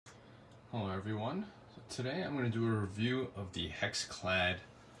Hello everyone. So today I'm going to do a review of the Hexclad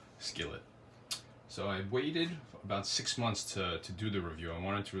skillet. So I waited about 6 months to do the review. I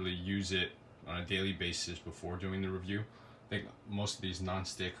wanted to really use it on a daily basis before doing the review. I think most of these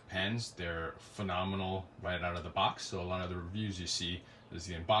non-stick pans, they're phenomenal right out of the box. So a lot of the reviews you see is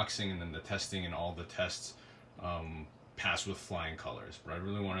the unboxing and then the testing, and all the tests pass with flying colors. But I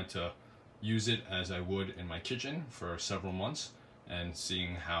really wanted to use it as I would in my kitchen for several months and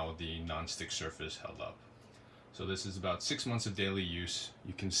seeing how the non-stick surface held up. So this is about 6 months of daily use.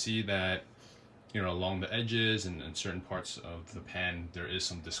 You can see that, you know, along the edges and certain parts of the pan, there is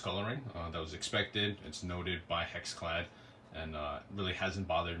some discoloring. That was expected. It's noted by Hexclad, and it really hasn't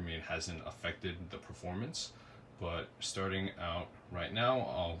bothered me. It hasn't affected the performance. But starting out right now,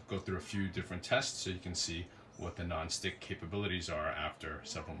 I'll go through a few different tests so you can see what the non-stick capabilities are after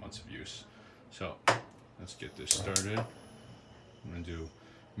several months of use. So let's get this started. I'm going to do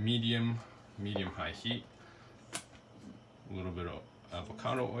medium high heat, a little bit of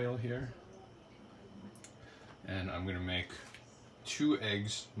avocado oil here, and I'm going to make 2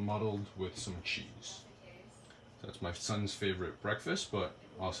 eggs muddled with some cheese. That's my son's favorite breakfast, but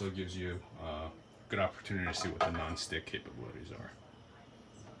also gives you a good opportunity to see what the non-stick capabilities are.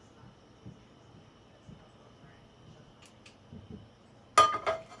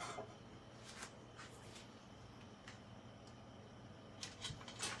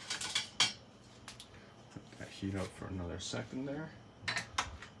 Heat up for another second there.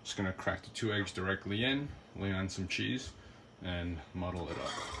 Just gonna crack the 2 eggs directly in, lay on some cheese, and muddle it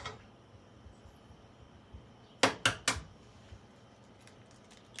up.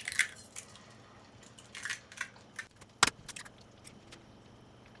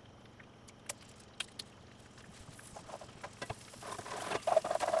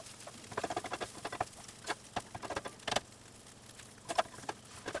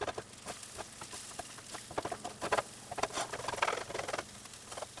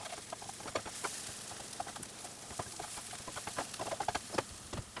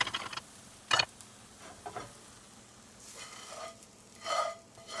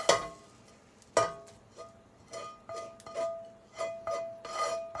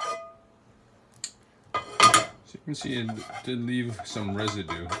 So you can see it did leave some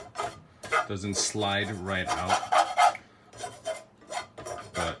residue. Doesn't slide right out,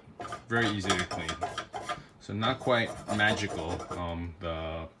 but very easy to clean. So not quite magical.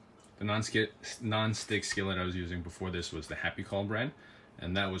 The non-stick skillet I was using before this was the Happy Call brand,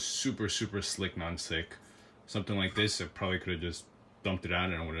 and that was super slick non-stick. Something like this, I probably could have just dumped it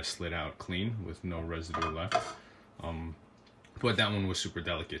out and it would have slid out clean with no residue left. But that one was super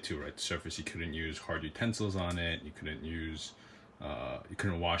delicate too, right? The surface, you couldn't use hard utensils on it. You couldn't use, you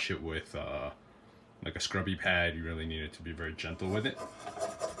couldn't wash it with like a scrubby pad. You really needed to be very gentle with it.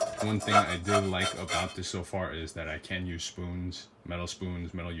 One thing I did like about this so far is that I can use spoons, metal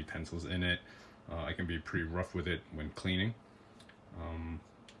utensils in it. I can be pretty rough with it when cleaning.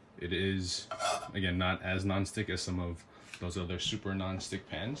 It is, again, not as non-stick as some of those other super non-stick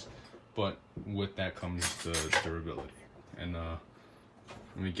pans, but with that comes the durability. And let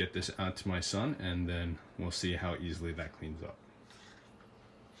me get this out to my son, and then we'll see how easily that cleans up.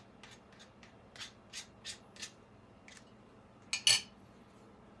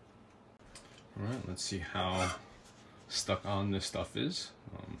 All right, let's see how stuck on this stuff is.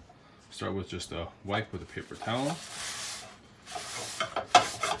 Start with just a wipe with a paper towel.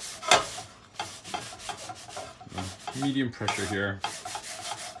 Medium pressure here,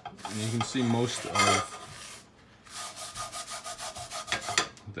 and you can see most of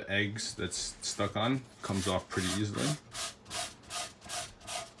the eggs that's stuck on comes off pretty easily.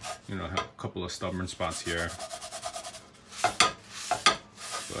 You know, I have a couple of stubborn spots here,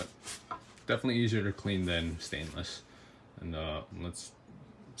 but definitely easier to clean than stainless. And let's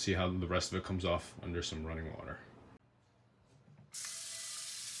see how the rest of it comes off under some running water.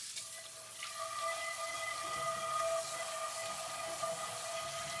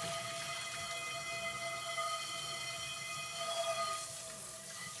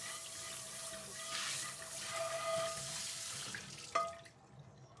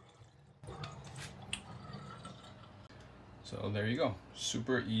 So there you go,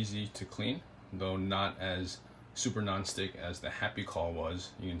 super easy to clean, though not as super non-stick as the Happy Call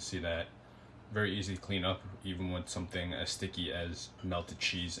was. You can see that very easy to clean up, even with something as sticky as melted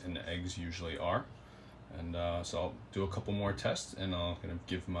cheese and eggs usually are. And so I'll do a couple more tests, and I'll kind of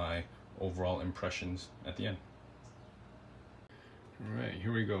give my overall impressions at the end. All right,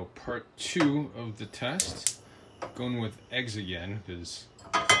 here we go, part 2 of the test. Going with eggs again, because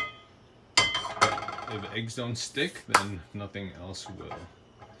if eggs don't stick, then nothing else will.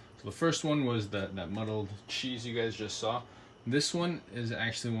 So the first one was that muddled cheese you guys just saw. This one is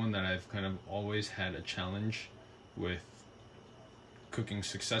actually one that I've kind of always had a challenge with cooking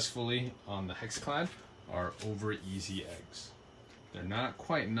successfully on the Hexclad, are over easy eggs. They're not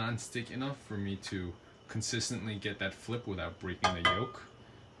quite non-stick enough for me to consistently get that flip without breaking the yolk.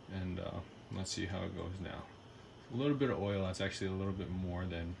 And let's see how it goes now. A little bit of oil, that's actually a little bit more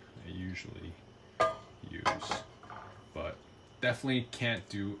than I usually use. But definitely can't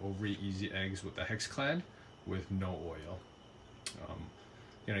do over easy eggs with the Hexclad with no oil.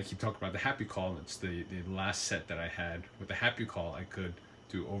 You know, I keep talking about the Happy Call. It's the last set that I had. With the Happy Call, I could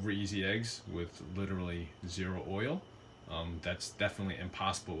do over easy eggs with literally zero oil. That's definitely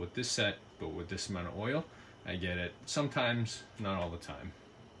impossible with this set, but with this amount of oil, I get it sometimes, not all the time.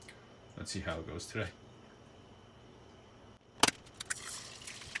 Let's see how it goes today.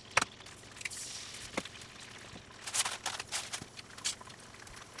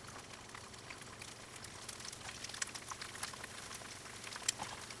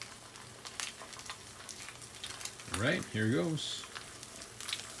 All right, here goes.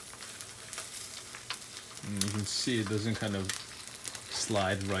 And you can see it doesn't kind of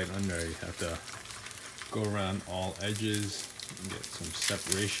slide right under. You have to go around all edges and get some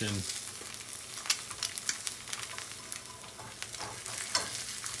separation.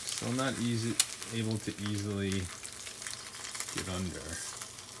 Still not able to easily get under.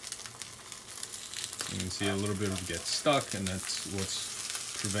 You can see a little bit of it gets stuck, and that's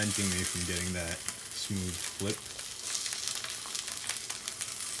what's preventing me from getting that smooth flip.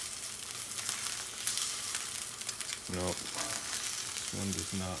 Nope, this one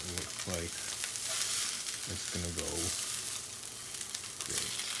does not look like it's gonna go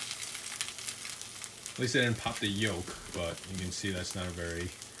great. At least I didn't pop the yolk, but you can see that's not a very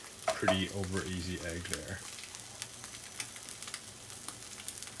pretty over easy egg there.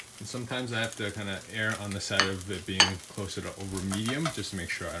 And sometimes I have to kind of err on the side of it being closer to over medium, just to make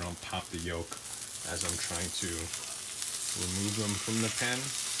sure I don't pop the yolk as I'm trying to remove them from the pan.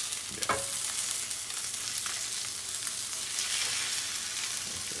 Yeah.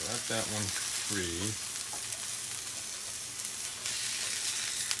 Let that one free.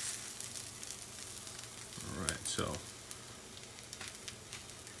 All right, so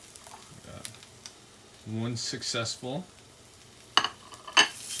got one successful.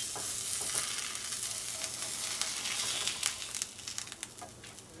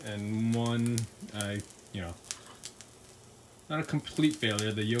 And one, you know, not a complete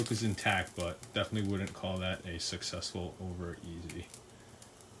failure. The yolk is intact, but definitely wouldn't call that a successful over easy.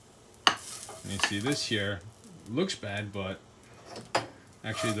 And you see this here looks bad, but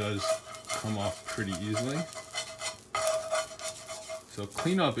actually does come off pretty easily. So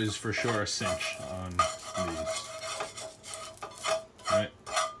cleanup is for sure a cinch on these. Right,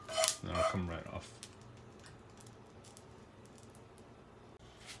 that'll come right off.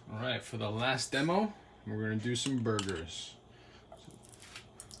 All right, for the last demo, we're gonna do some burgers.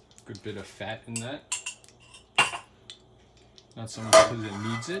 Good bit of fat in that. Not so much because it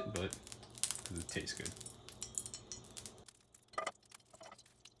needs it, but because it tastes good.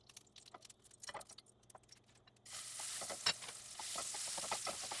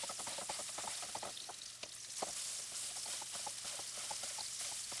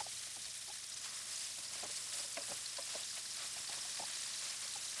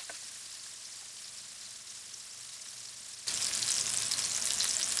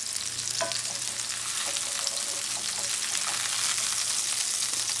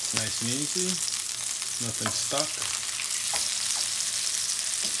 Nice and easy, nothing stuck.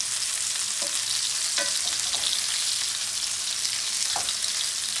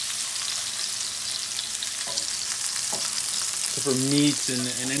 So for meats and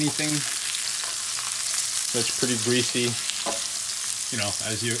anything that's pretty greasy, you know,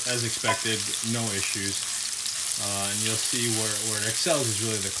 as expected, no issues. And you'll see where it excels is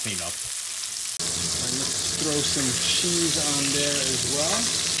really the cleanup. And let's throw some cheese on there as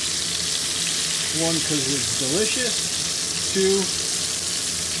well. One, because it's delicious. Two,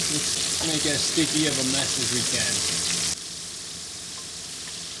 let's make as sticky of a mess as we can.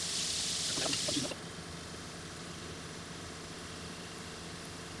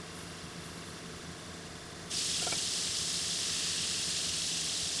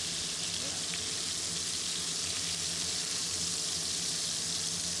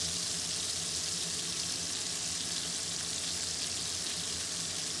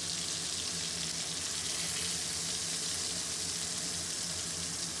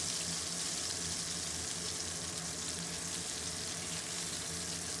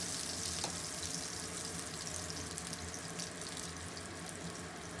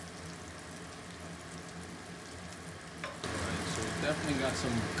 definitely got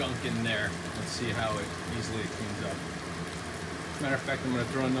some gunk in there. Let's see how it easily cleans up. Matter of fact, I'm going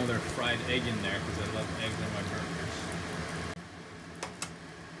to throw another fried egg in there because I love eggs on my burgers.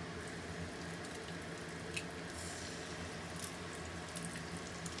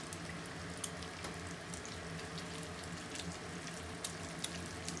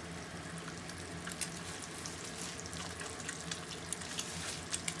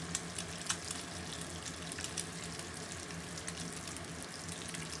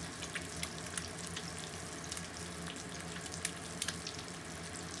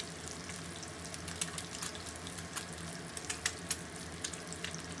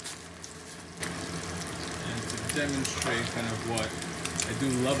 Demonstrate kind of what I do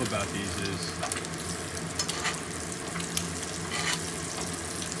love about these is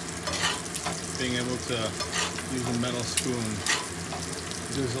being able to use a metal spoon.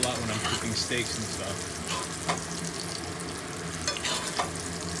 I do this a lot when I'm cooking steaks and stuff.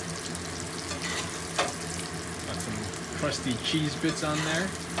 Got some crusty cheese bits on there.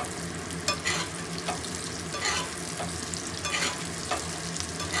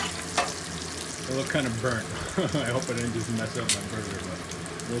 They look kind of burnt. I hope I didn't just mess up my burger, but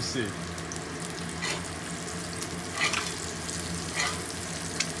we'll see.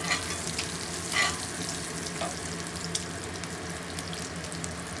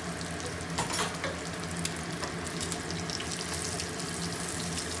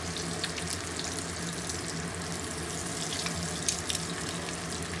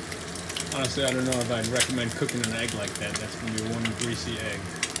 Honestly, I don't know if I'd recommend cooking an egg like that. That's going to be one greasy egg.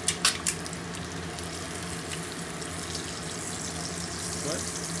 But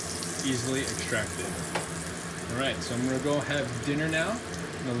easily extracted. Alright, so I'm going to go have dinner now.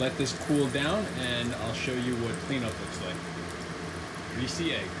 I'm going to let this cool down and I'll show you what cleanup looks like.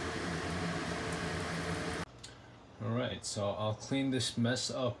 Greasy egg. Alright, so I'll clean this mess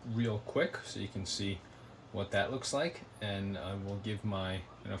up real quick so you can see what that looks like, and I will give my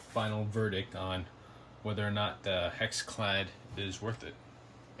final verdict on whether or not the Hexclad is worth it.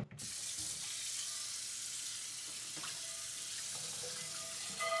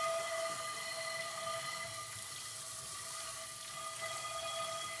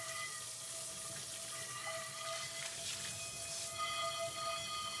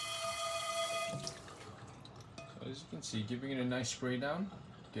 As you can see, giving it a nice spray down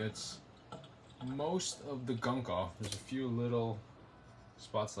gets most of the gunk off. There's a few little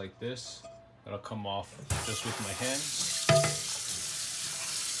spots like this that'll come off just with my hands.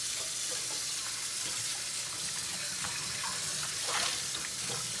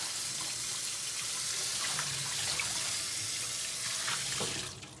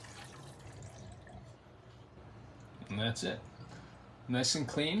 And that's it. Nice and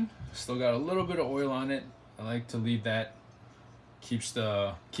clean. Still got a little bit of oil on it. I like to leave that. Keeps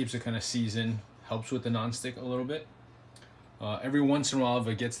it kind of seasoned. Helps with the non-stick a little bit. Every once in a while, if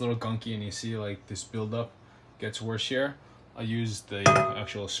it gets a little gunky and you see like this buildup gets worse here, I'll use the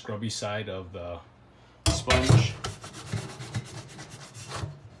actual scrubby side of the sponge.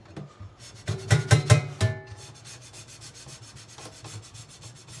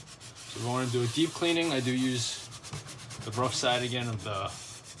 So if I want to do a deep cleaning, I do use the rough side again of the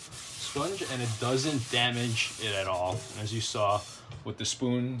sponge, and it doesn't damage it at all. As you saw with the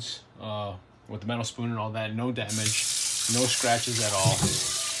spoons, with the metal spoon and all that, no damage, no scratches at all.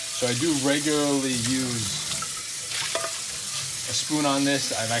 So I do regularly use a spoon on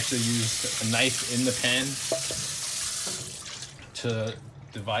this. I've actually used a knife in the pan to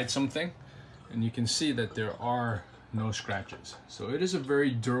divide something, and you can see that there are no scratches. So it is a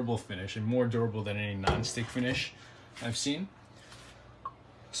very durable finish, and more durable than any non-stick finish I've seen.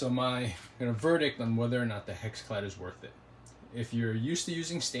 So my verdict on whether or not the Hexclad is worth it. If you're used to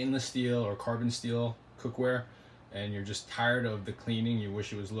using stainless steel or carbon steel cookware and you're just tired of the cleaning, you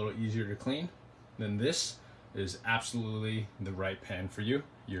wish it was a little easier to clean, then this is absolutely the right pan for you.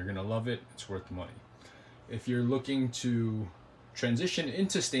 You're gonna love it, it's worth the money. If you're looking to transition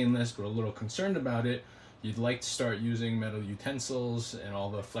into stainless but a little concerned about it, you'd like to start using metal utensils and all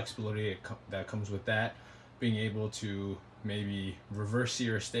the flexibility that comes with that, being able to maybe reverse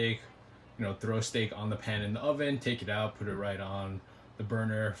sear a steak, throw a steak on the pan in the oven, take it out, put it right on the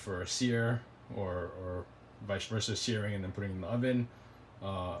burner for a sear, or vice versa, searing and then putting it in the oven.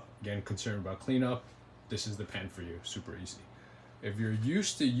 Again, concerned about cleanup, this is the pan for you, super easy. If you're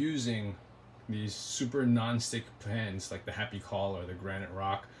used to using these super non-stick pans like the Happy Call or the Granite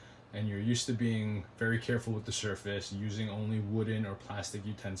Rock, and you're used to being very careful with the surface, using only wooden or plastic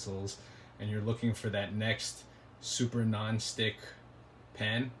utensils, and you're looking for that next super non-stick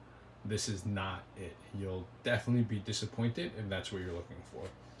pan, this is not it. You'll definitely be disappointed if that's what you're looking for.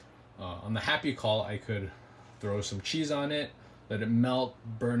 On the Happy Call, I could throw some cheese on it, let it melt,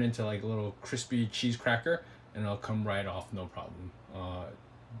 burn into like a little crispy cheese cracker, and it'll come right off, no problem.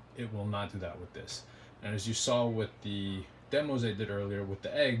 It will not do that with this. And as you saw with the demos I did earlier with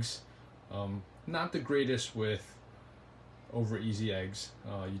the eggs, not the greatest with over easy eggs.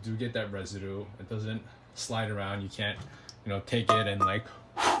 You do get that residue. It doesn't slide around. You can't, take it and like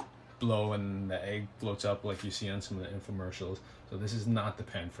blow and the egg floats up like you see on some of the infomercials. So this is not the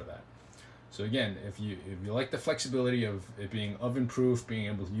pan for that. So again, if you like the flexibility of it being oven proof, being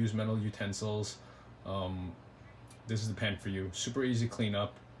able to use metal utensils, this is the pan for you. Super easy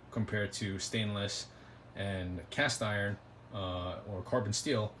cleanup compared to stainless and cast iron or carbon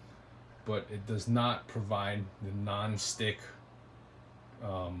steel, but it does not provide the non-stick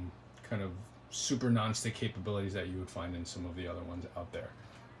kind of super non-stick capabilities that you would find in some of the other ones out there.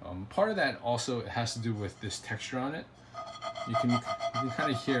 Part of that also has to do with this texture on it. You can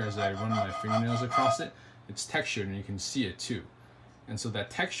kind of hear as I run my fingernails across it, it's textured and you can see it too. And so that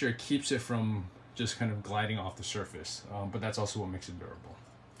texture keeps it from just kind of gliding off the surface, but that's also what makes it durable.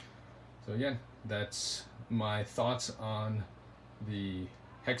 So again, that's my thoughts on the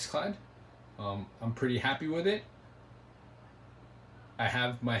Hexclad. I'm pretty happy with it. I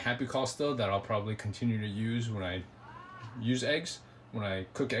have my Happy Call still that I'll probably continue to use when I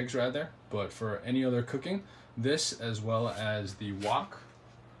cook eggs rather, but for any other cooking, this as well as the wok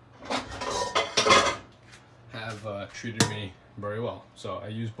have treated me very well. So I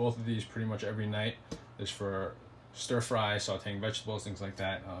use both of these pretty much every night. This for stir fry, sauteing vegetables, things like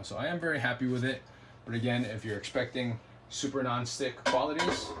that. So I am very happy with it. But again, if you're expecting super non-stick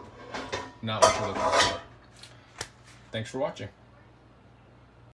qualities, not what you're looking for. Thanks for watching.